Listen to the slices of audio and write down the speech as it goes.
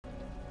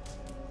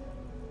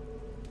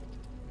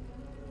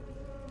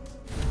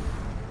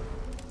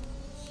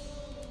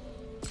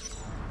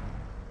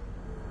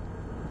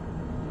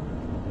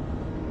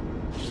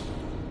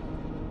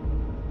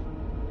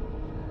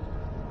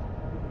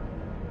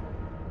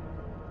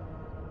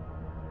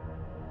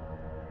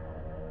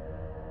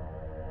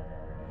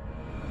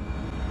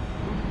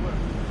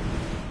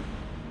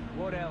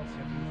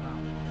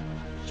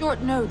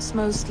Short notes,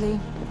 mostly.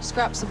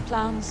 Scraps of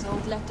plans,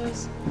 old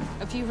letters,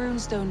 a few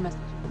runestone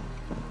messages.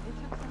 It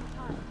took some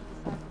time to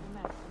decipher the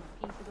mess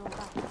and piece it all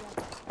back together.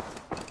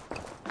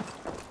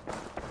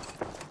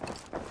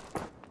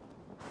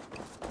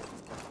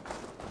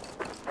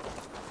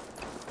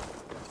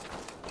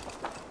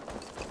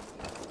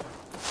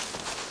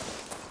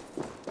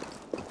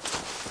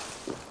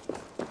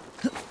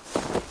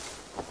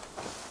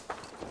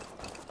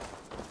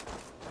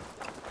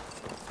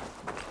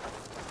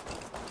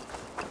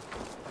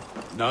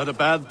 Not a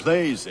bad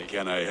place.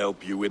 Can I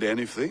help you with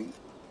anything?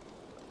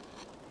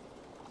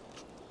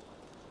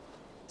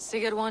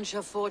 Sigurd wants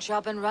your forge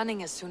up and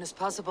running as soon as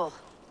possible.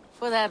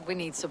 For that, we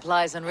need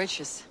supplies and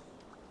riches.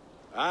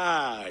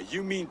 Ah,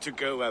 you mean to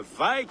go a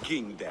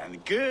Viking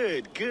then?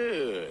 Good,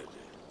 good.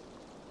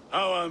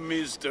 How I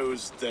miss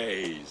those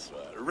days.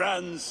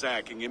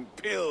 Ransacking and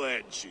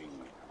pillaging.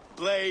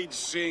 Blade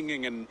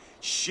singing and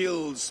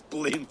shield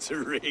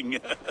splintering.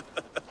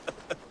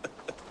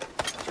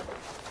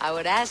 I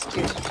would ask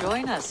you to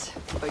join us,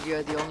 but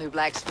you're the only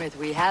blacksmith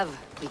we have.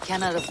 We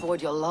cannot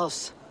afford your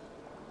loss.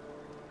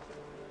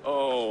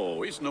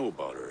 Oh, it's no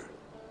bother.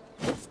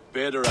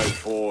 Better I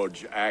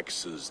forge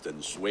axes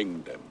than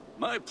swing them.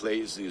 My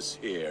place is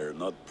here,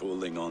 not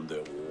pulling on the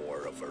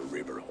oar of a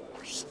river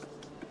horse.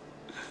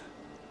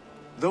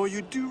 Though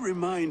you do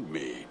remind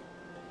me,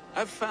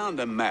 I found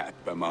a map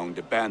among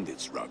the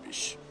bandits'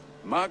 rubbish,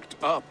 marked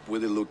up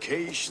with the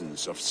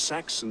locations of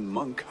Saxon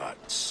monk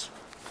huts.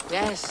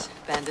 Yes,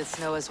 bandits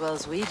know as well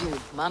as we do.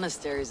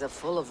 Monasteries are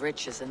full of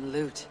riches and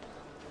loot.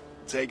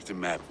 Take the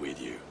map with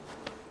you,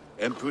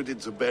 and put it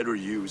to better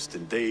use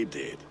than they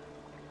did.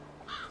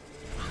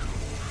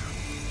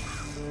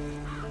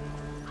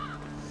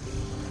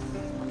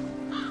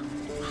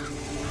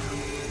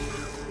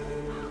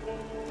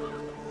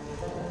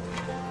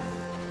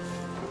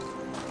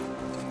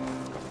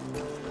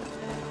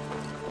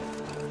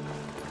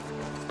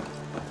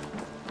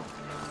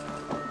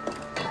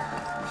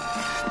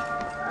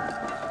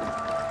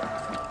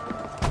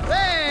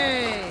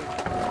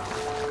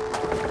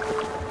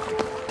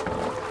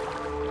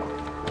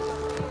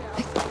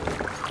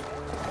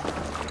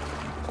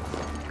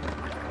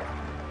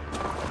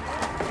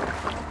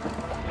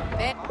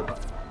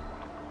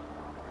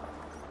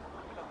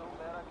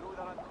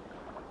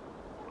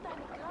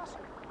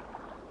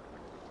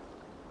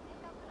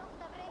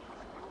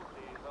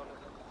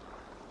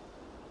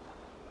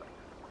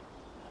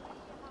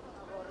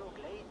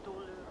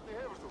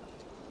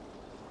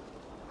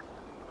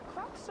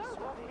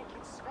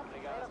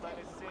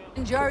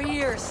 Bend your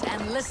ears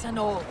and listen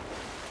all.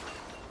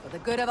 For the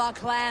good of our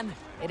clan,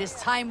 it is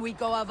time we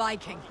go a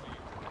Viking.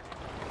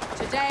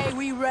 Today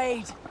we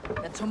raid,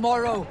 that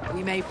tomorrow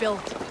we may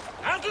build.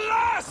 At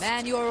last!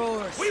 Man your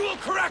oars. We will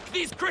crack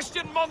these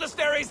Christian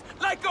monasteries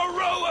like a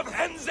row of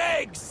hen's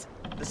eggs!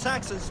 The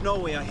Saxons know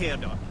we are here,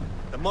 Don.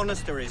 The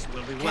monasteries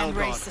will be well Can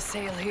guarded. raise the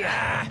sail here.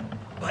 Ah,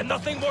 by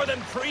nothing more than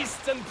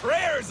priests and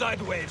prayers,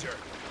 I'd wager.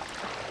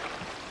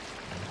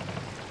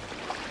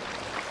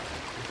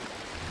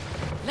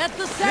 Let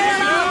the sail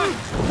out!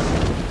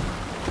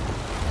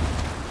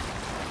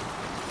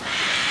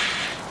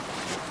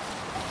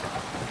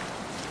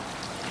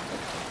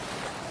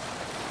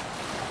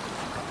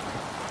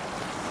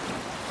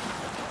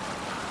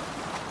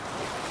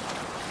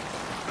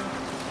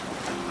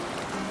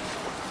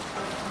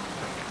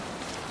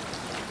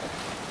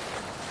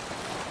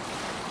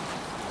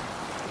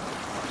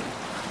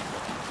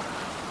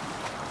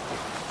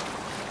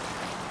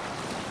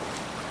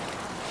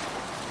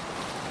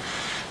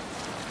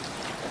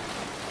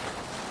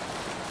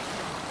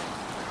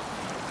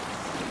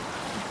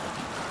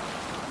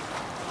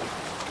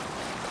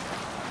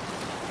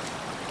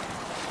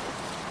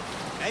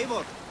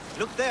 Eivor,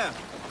 look there.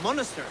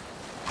 Monastery.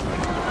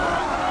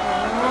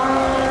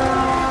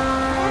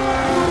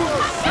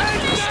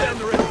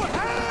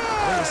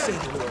 Let's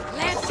hit them!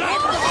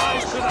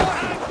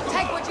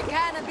 Take what you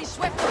can and be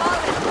swift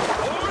about it!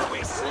 Or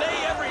we slay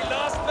every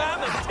last man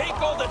and take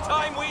all the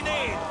time we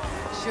need.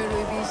 Should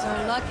we be so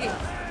lucky?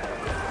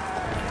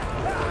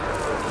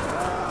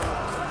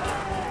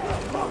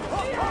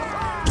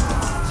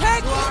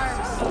 Take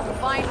arms!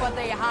 Find what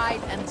they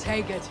hide and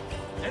take it.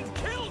 And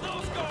kill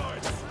those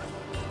guards!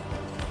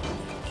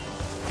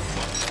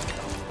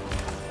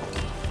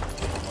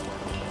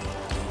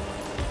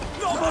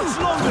 Not much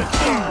longer!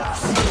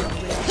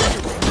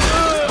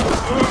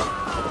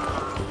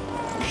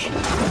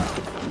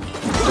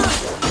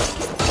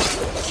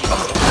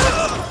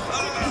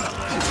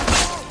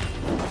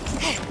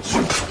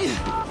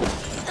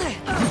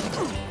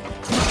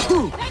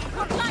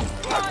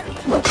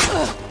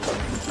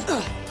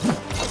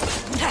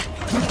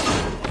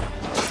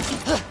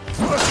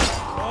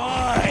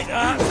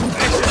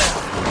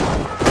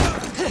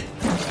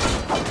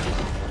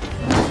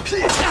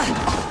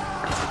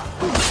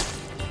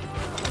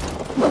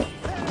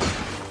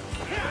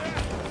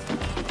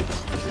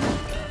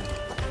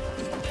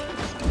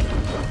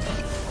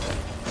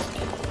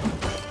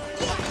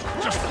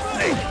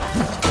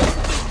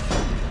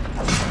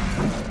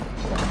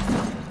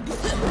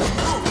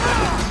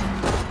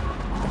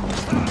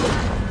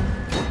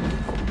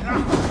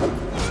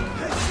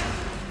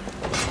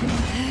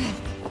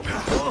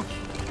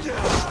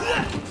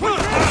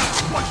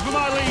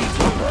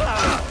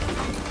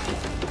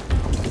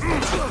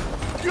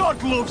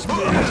 loves me.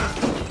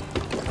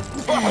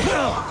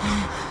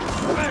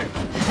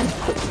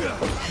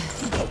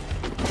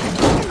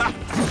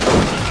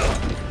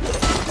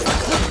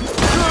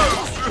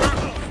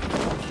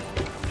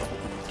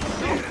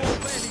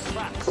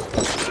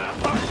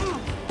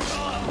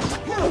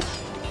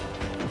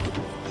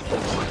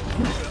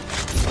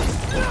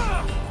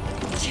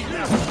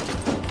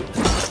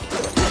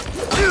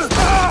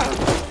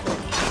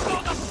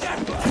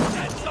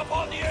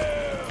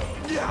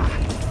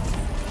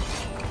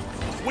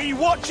 We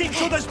watch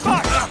each other's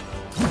back!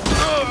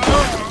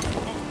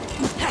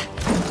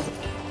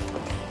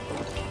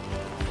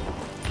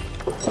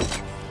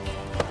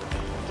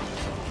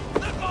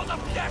 The god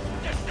of death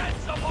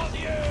descends upon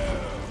you!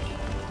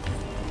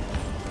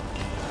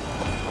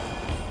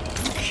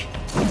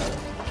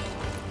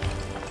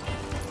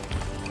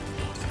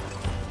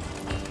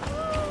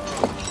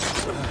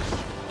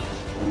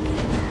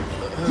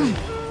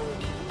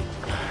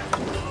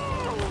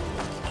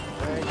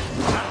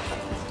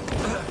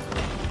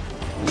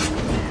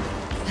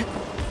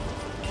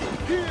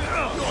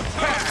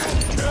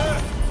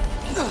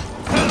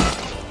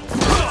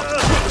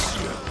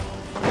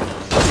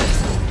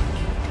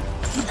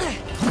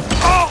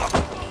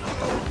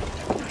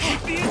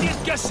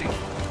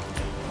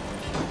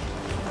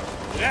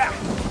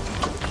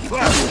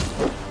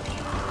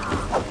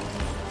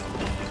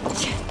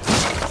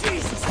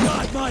 Jesus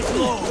God, my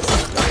lord!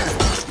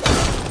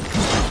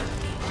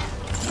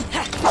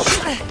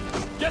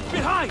 Get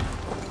behind!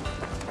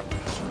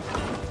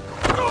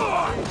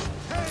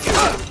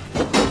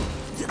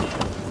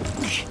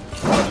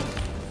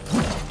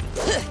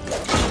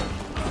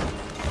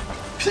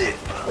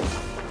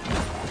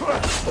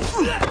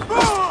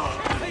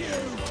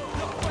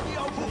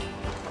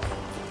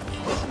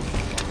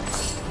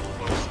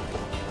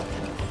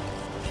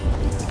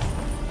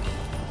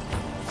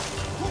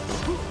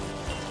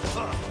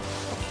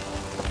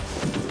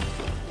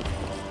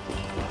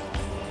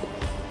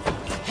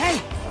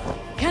 Hey!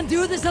 Can't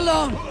do this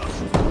alone!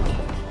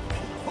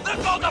 The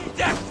god of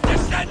death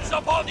descends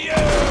upon you!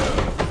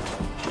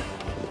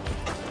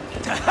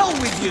 To hell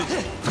with you!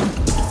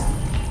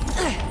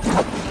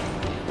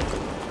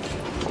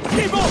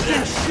 Keep off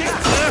this shit!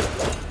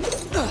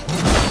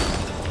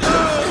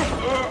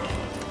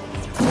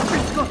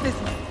 We've got this!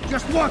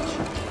 Just watch!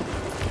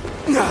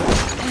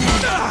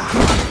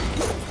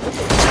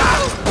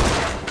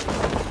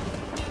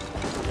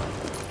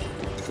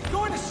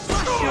 Going to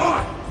smash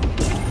you!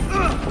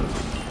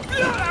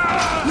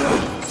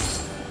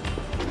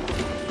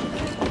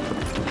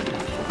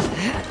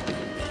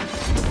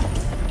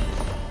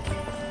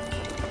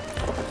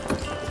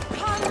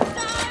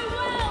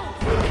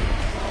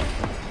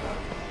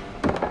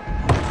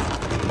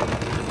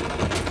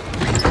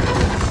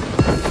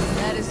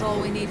 That is all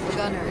we need for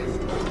Gunnar.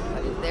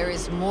 But if there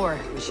is more,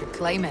 we should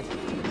claim it.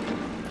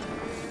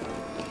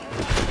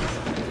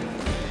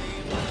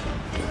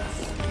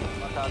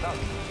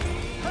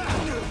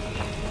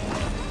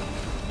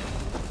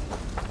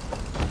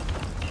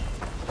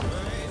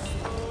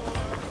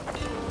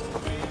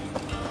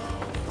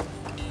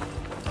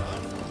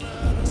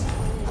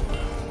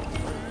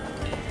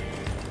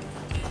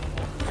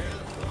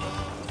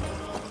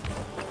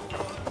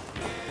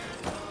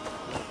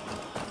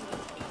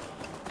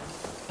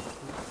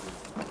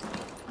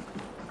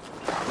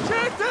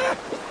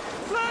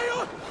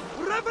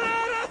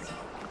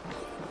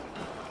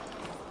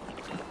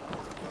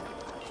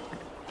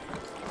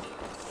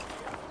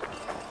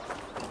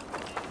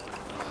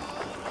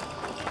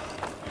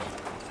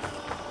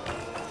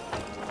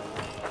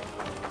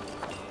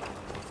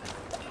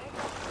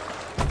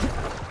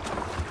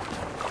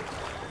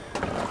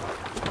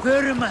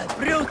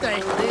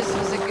 This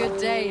was a good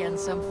day and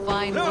some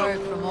fine work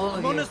from all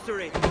of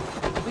Monastery!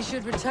 you. We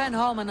should return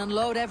home and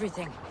unload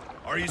everything.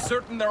 Are you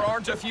certain there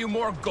aren't a few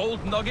more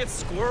gold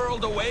nuggets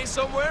squirreled away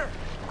somewhere?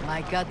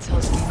 My gut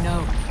tells me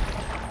no.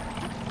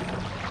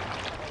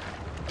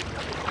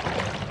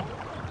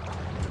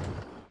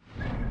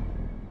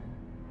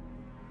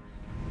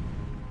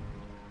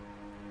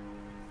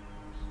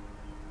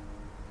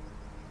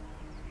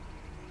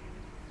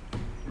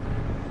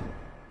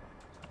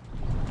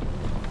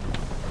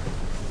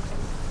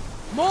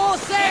 More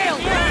sail!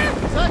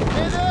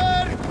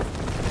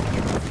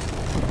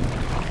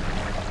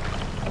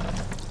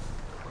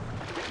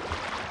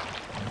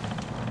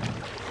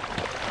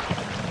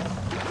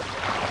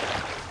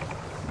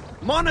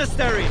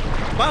 Monastery!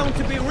 Bound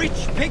to be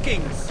rich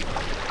pickings!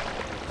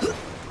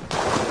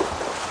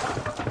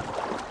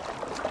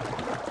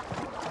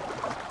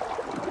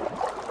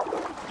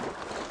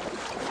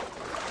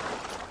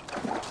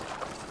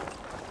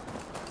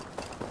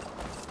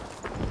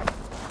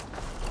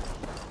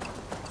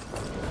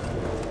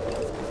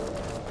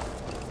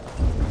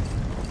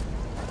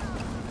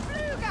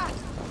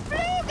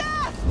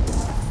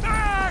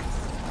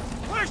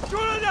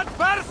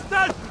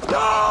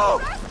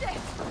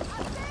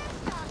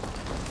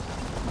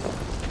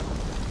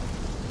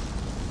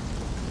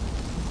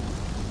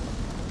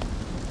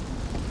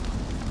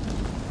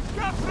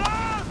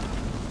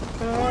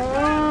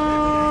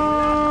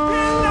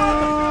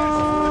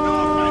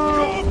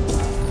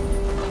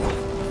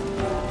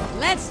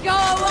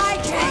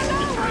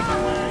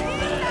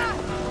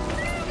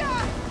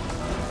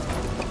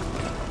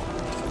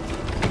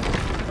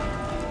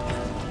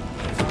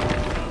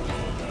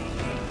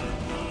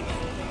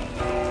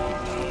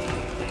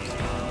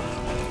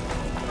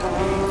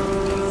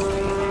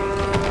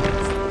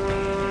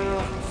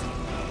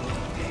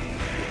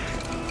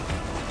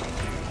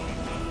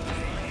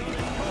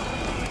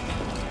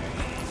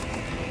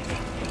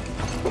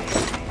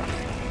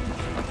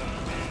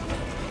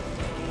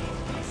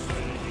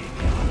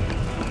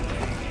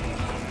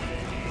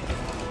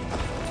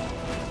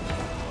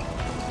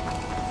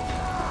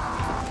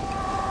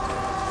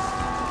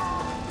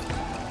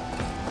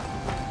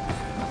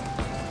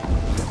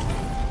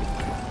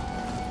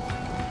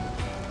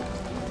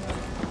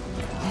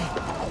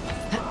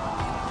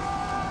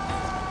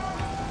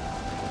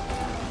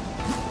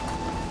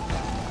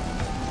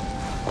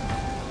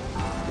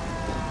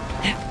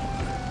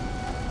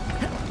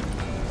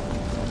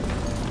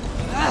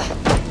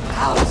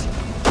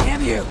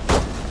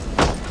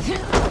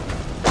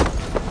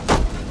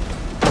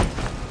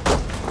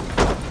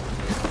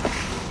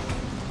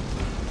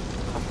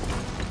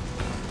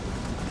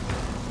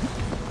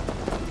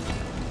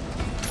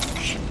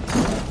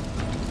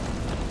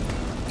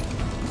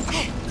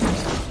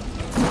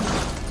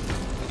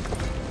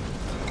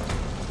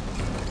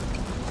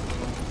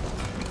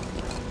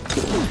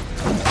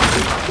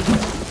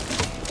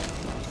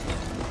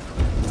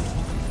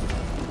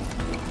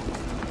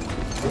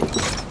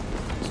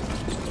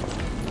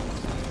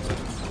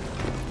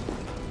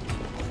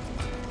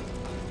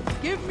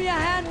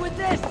 hand with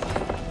this?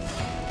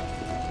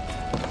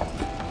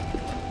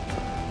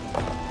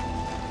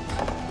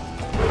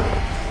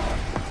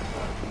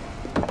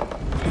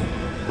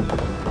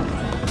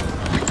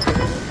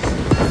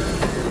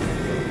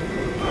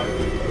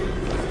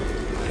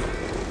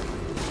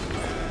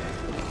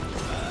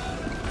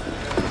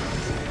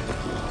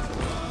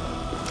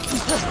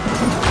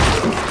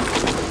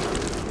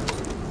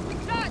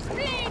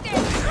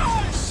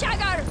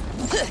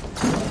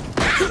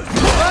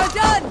 We're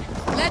done!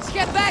 Let's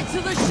get back to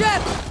the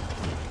ship!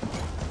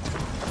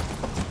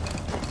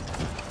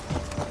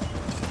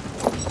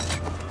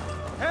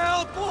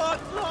 Help! What?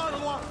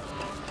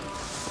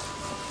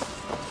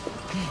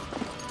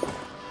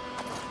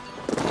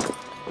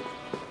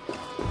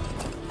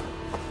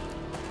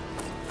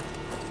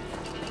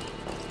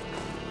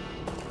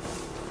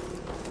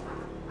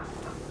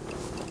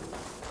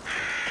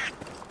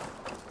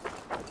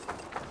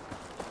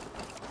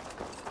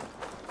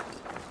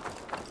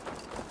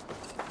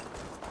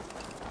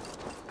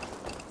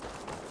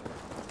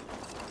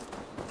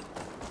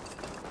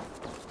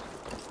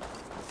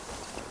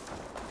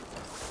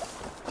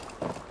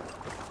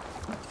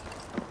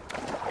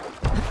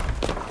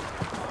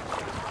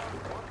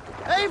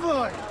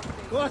 Eivor!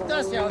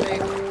 Kohta se oli.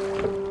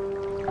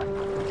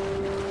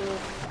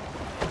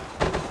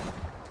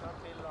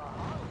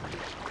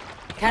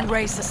 Can't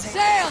raise the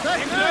sail!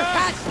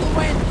 Catch the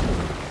wind!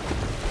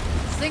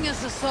 Sing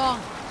us a song.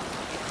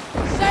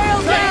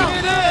 Sail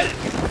down!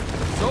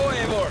 So,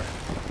 Eivor,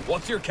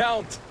 what's your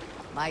count?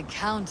 My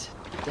count?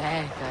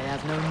 Dag, I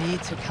have no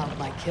need to count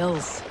my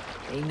kills.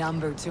 They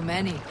number too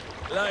many.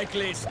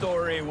 Likely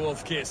story,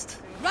 Wolf-Kissed.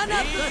 Run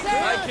up the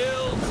I sail!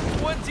 killed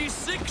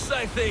 26,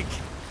 I think.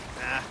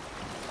 Ah,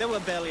 there were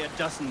barely a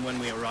dozen when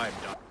we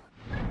arrived, Doc.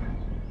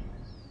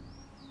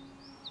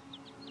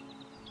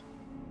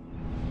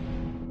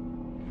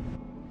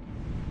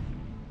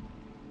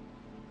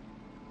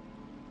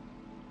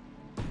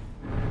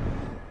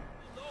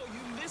 No,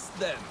 you missed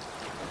them.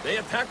 They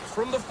attacked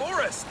from the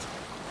forest.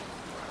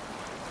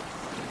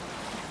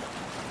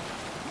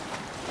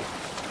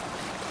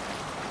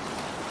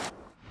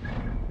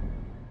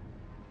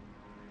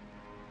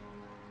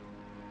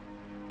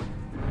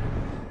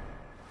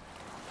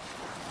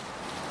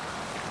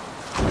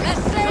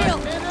 Let's sail!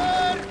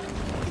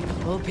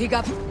 We'll pick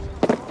up...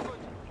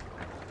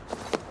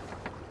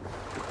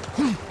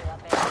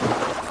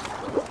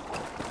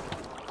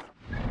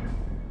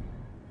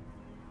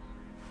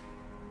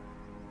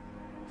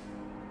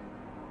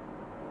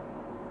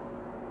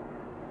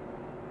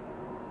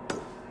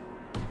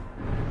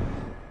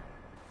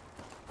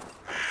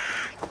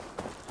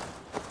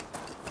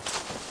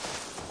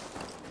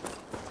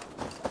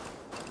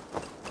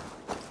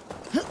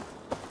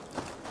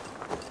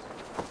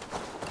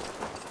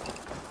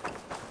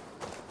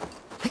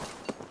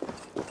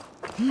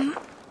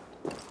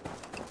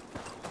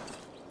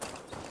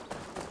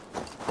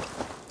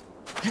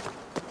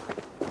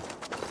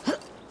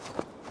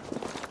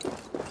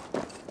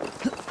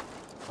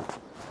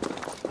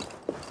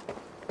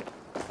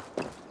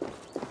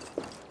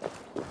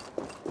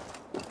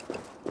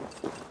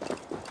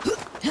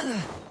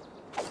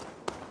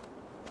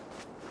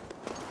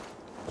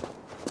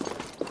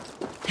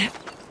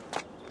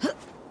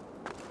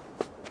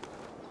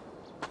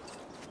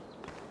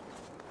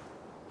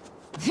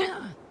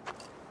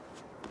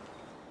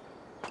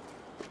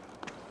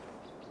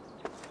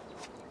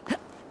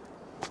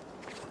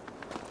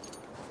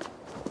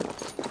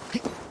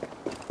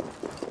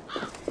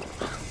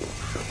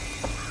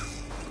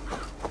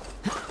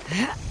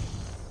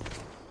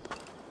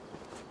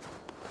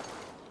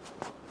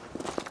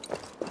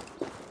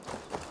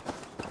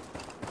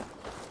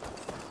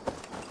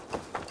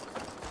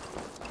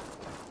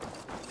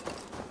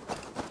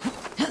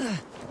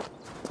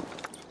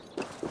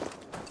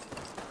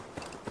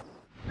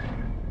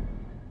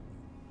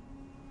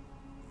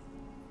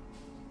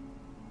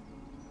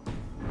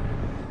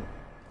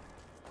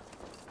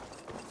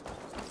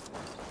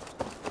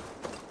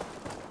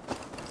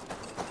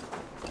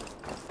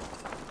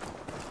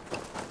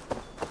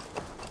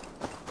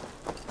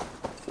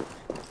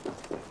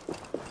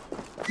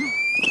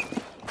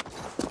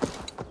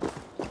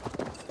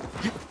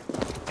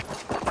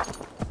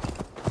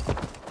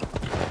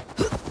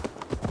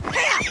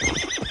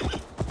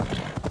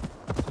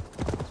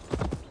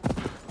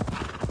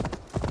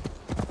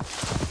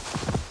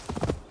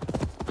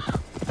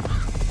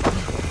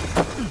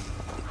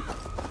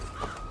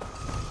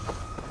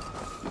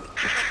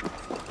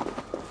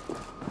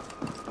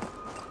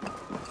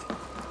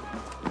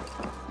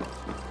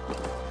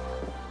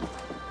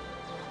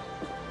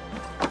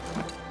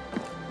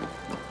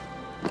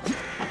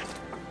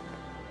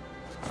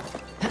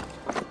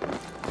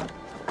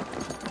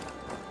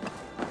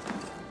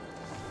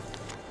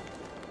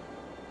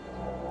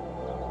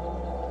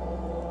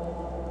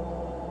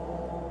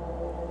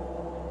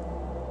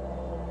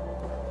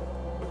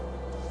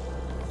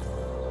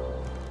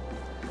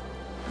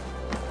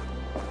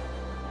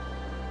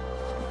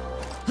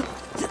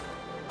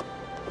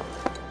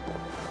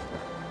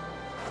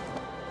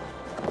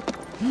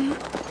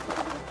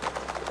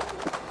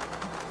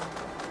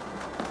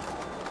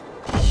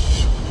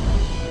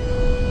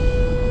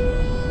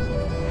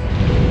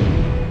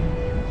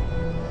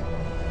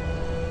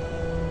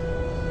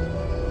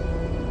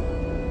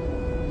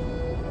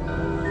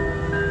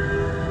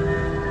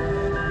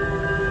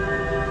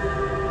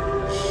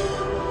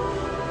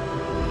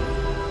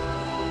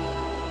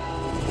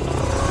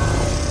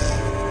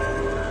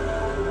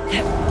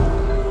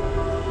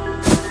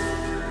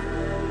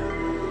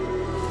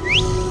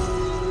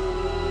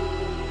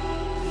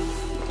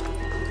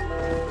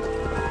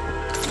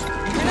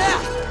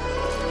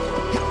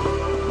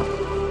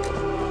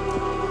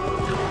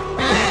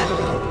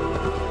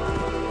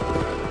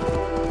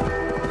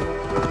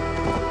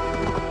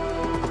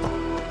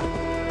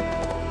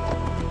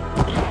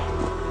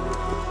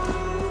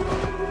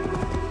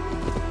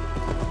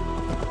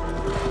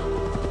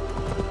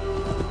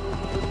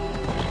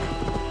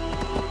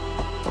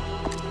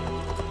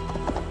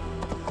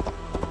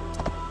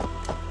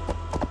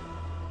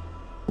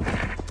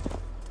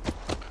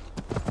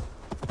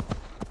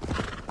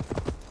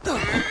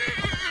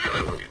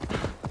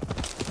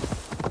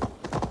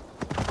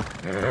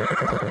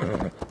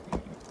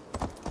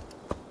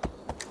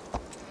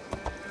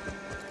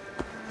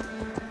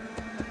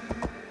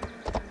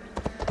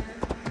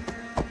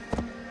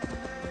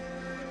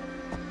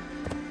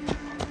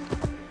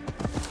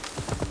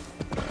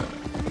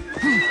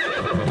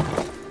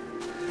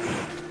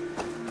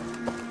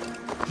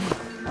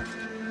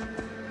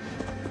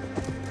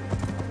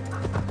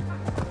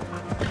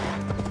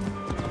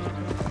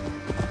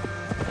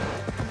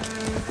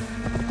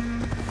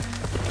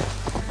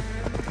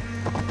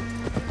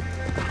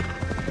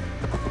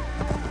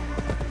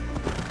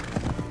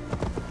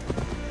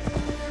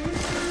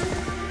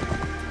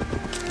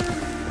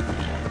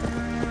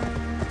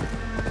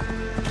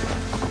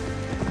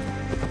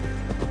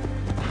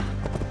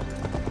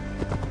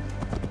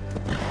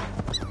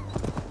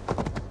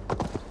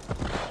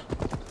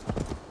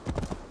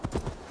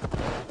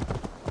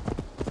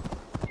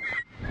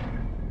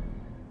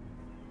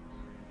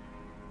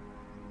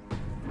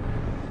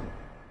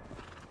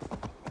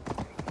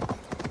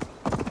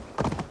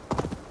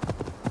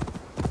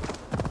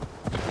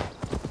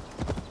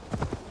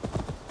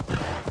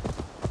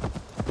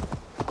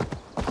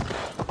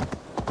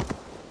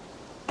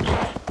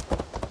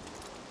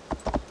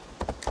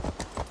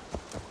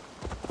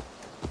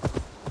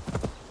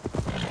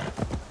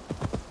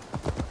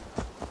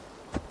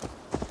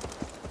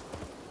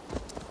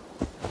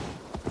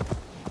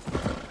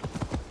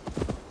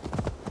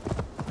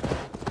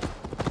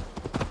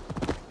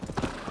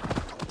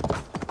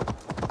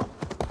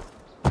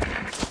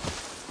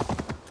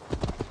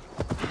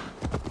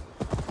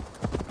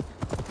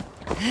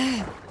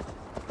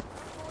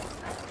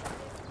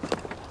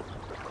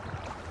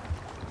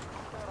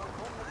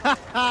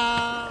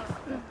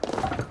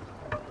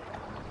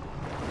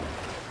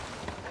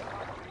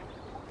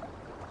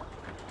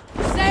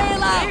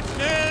 Sail out!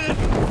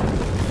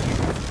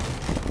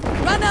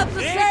 Run up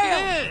the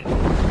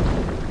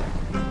sail!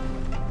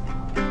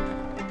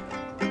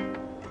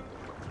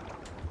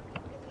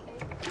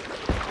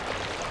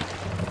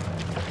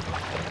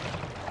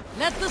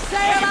 Let the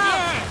sail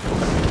out!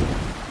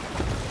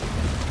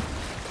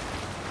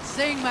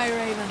 Sing, my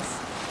ravens.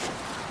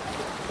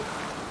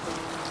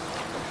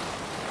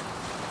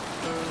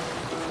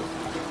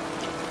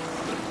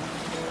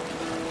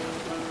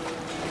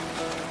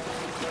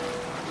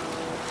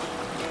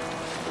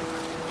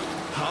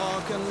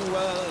 Hearken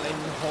well in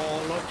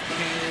Hall of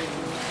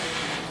Kings.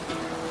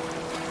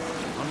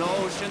 On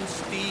ocean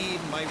steed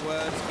my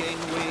words gain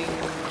wing.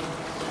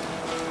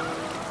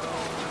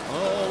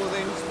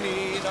 Odin's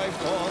mead I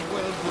forth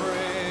will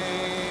bring.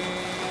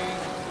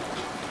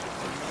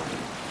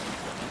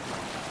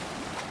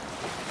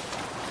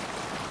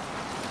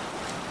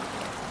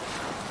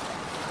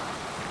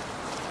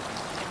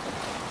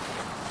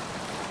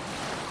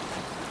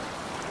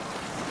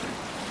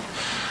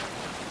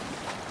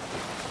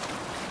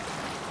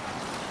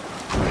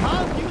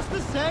 Can't use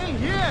the sail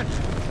yet!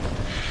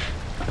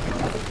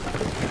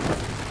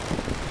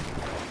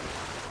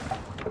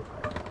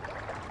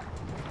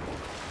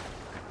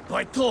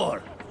 By Thor,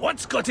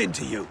 what's got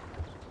into you?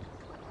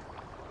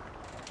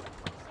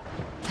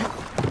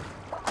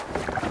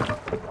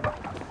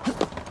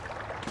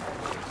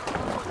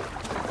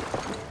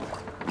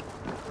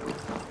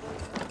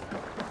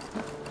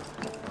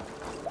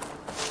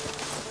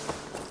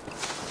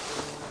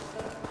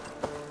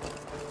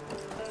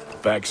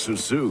 Back so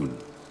soon.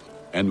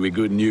 And with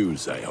good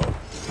news, I hope.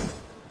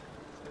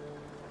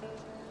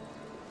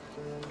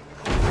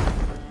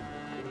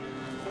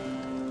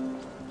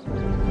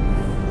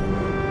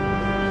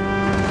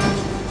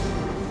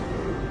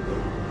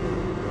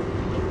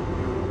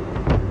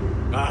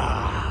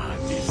 Ah,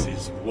 this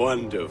is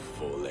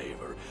wonderful,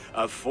 Eivor.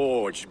 A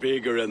forge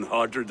bigger and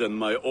hotter than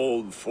my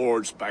old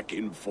forge back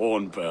in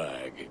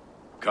Fornburg.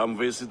 Come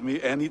visit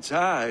me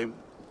anytime.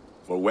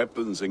 For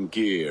weapons and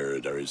gear,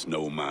 there is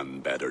no man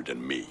better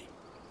than me.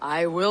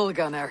 I will,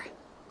 Gunnar.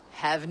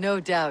 Have no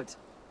doubt.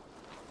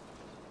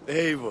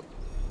 Eivor.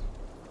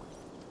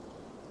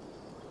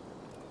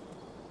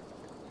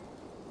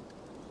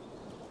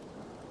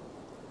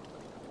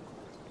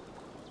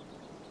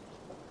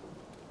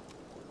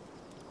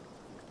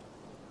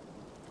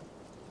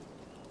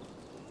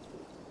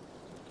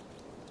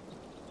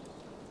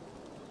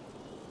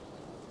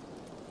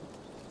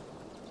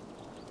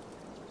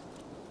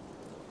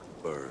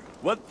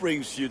 What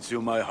brings you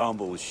to my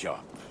humble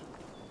shop?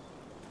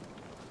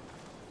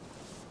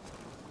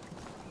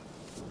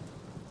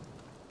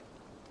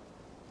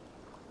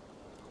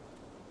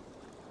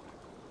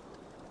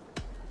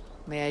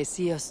 May I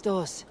see your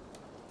stores?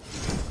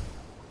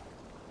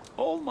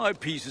 All my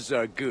pieces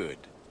are good,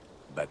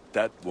 but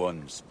that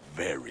one's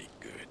very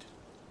good.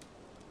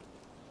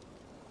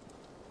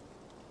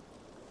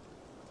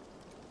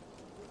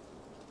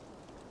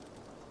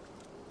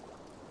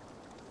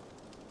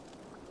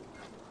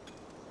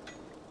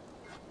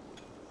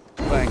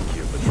 Thank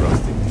you for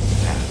trusting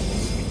these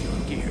hands with your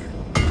gear.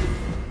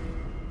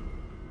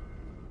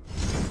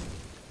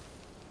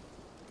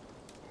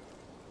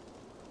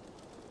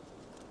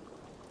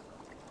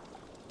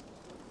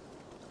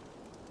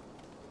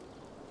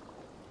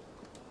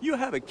 You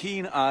have a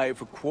keen eye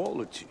for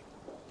quality.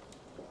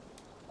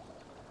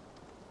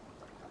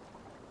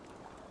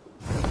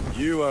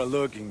 You are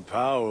looking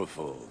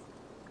powerful.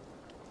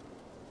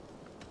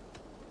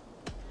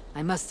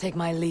 I must take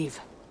my leave.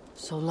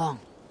 So long.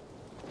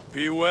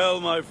 Be well,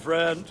 my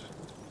friend.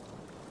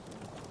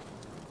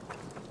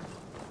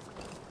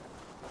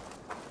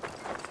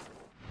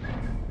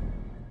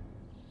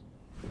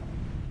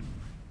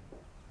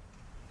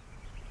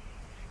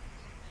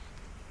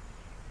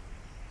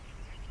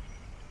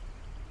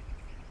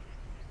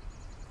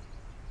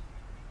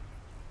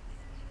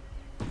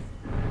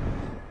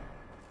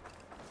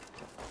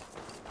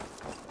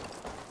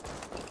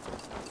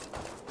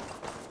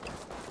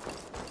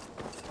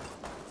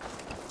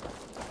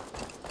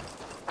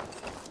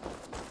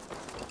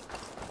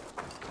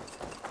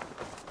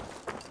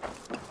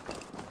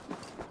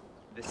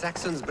 The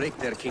Saxons break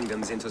their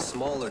kingdoms into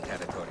smaller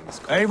territories.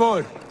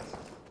 Eivor,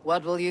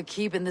 What will you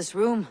keep in this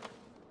room?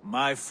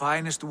 my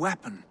finest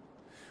weapon.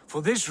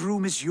 For this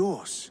room is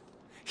yours.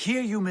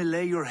 Here you may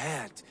lay your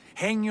head,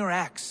 hang your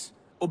axe,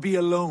 or be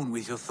alone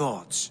with your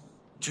thoughts.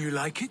 Do you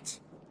like it?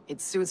 It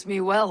suits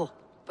me well,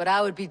 but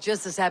I would be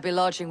just as happy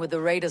lodging with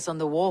the raiders on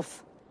the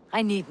wharf.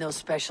 I need no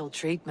special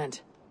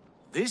treatment.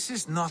 This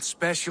is not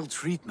special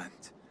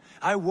treatment.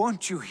 I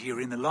want you here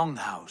in the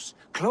Longhouse,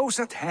 close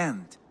at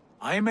hand.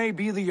 I may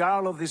be the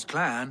Jarl of this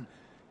clan,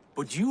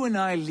 but you and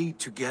I lead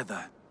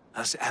together,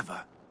 as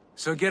ever.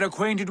 So get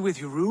acquainted with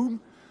your room,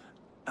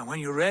 and when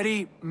you're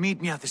ready,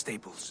 meet me at the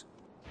stables.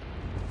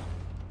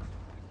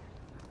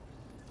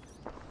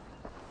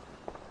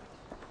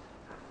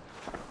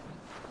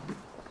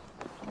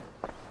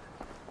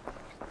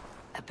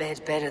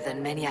 bed better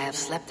than many I have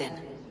slept in,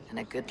 and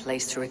a good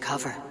place to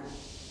recover.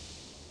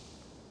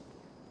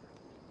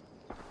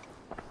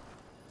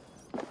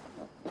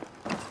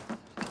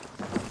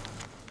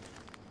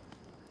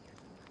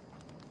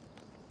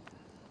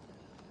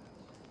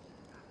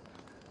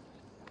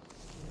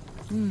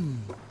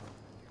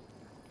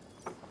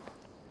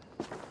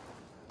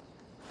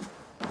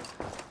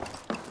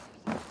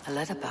 A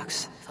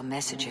letterbox for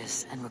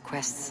messages and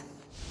requests.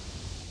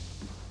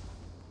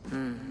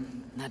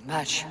 Not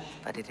much,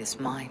 but it is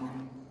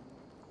mine.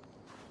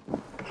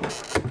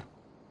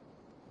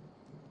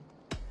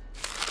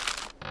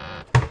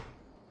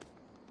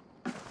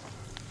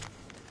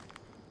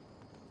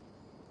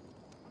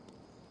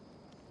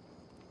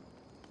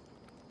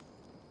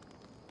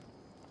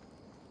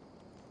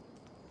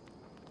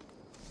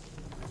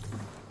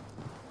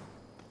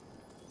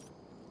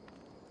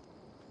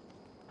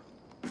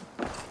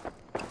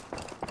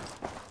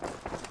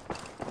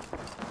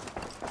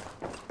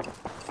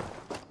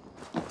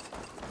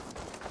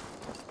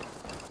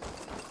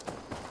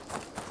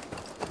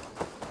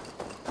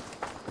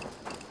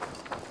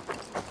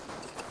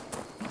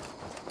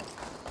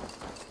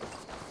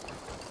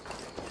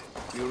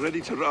 You're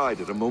ready to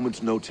ride at a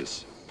moment's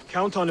notice.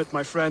 Count on it,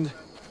 my friend.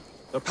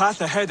 The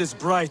path ahead is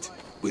bright.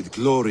 With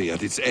glory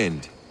at its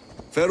end.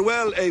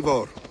 Farewell,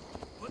 Eivor.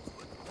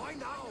 Why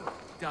now?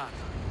 Done.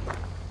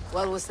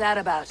 What was that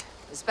about?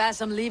 Is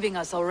Basim leaving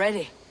us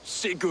already?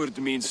 Sigurd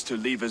means to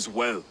leave as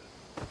well.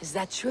 Is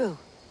that true?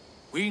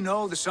 We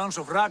know the sons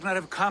of Ragnar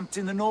have camped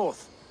in the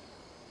north.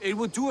 It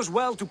would do us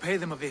well to pay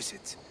them a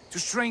visit, to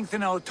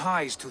strengthen our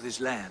ties to this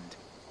land.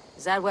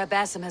 Is that where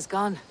Basim has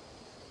gone?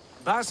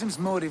 Basim's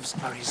motives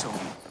are his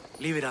own.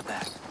 Leave it at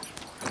that.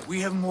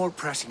 We have more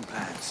pressing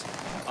plans.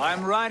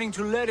 I'm riding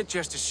to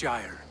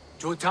Leicestershire,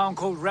 to a town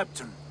called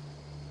Repton.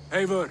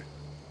 Eivor,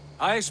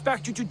 I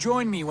expect you to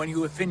join me when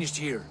you have finished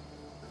here.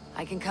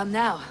 I can come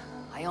now.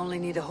 I only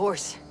need a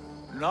horse.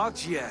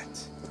 Not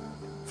yet.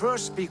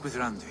 First speak with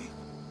Randi.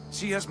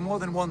 She has more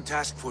than one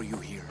task for you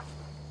here.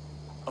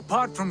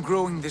 Apart from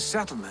growing this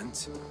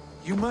settlement,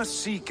 you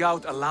must seek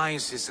out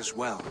alliances as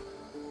well.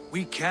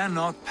 We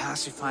cannot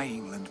pacify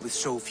England with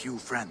so few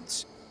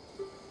friends.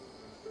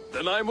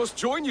 Then I must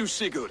join you,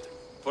 Sigurd,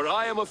 for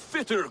I am a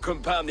fitter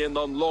companion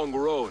on long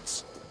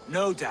roads.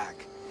 No, Dag.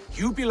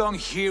 You belong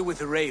here with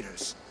the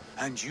raiders,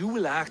 and you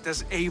will act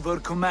as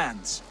Eivor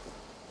commands.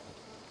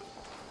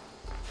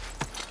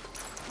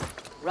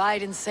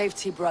 Ride in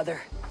safety,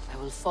 brother. I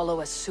will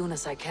follow as soon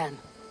as I can.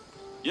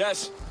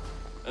 Yes,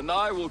 and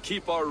I will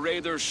keep our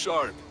raiders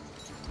sharp.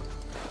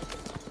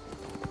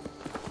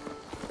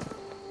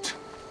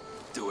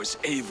 Do as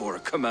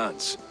Eivor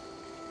commands.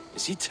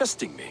 Is he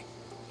testing me?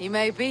 He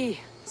may be.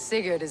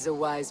 Sigurd is a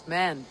wise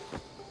man.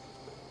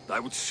 I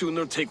would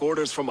sooner take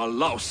orders from a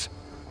louse.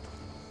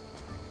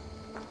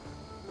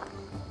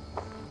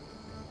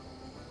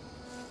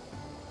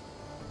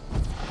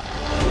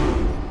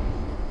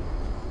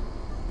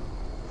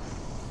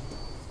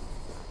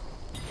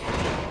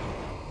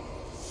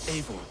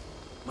 Eivor,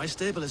 my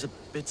stable is a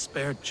bit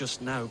spared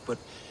just now, but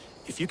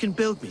if you can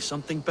build me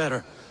something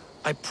better,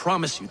 I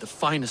promise you the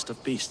finest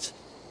of beasts.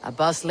 A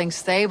bustling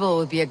stable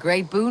would be a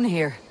great boon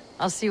here.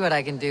 I'll see what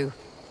I can do.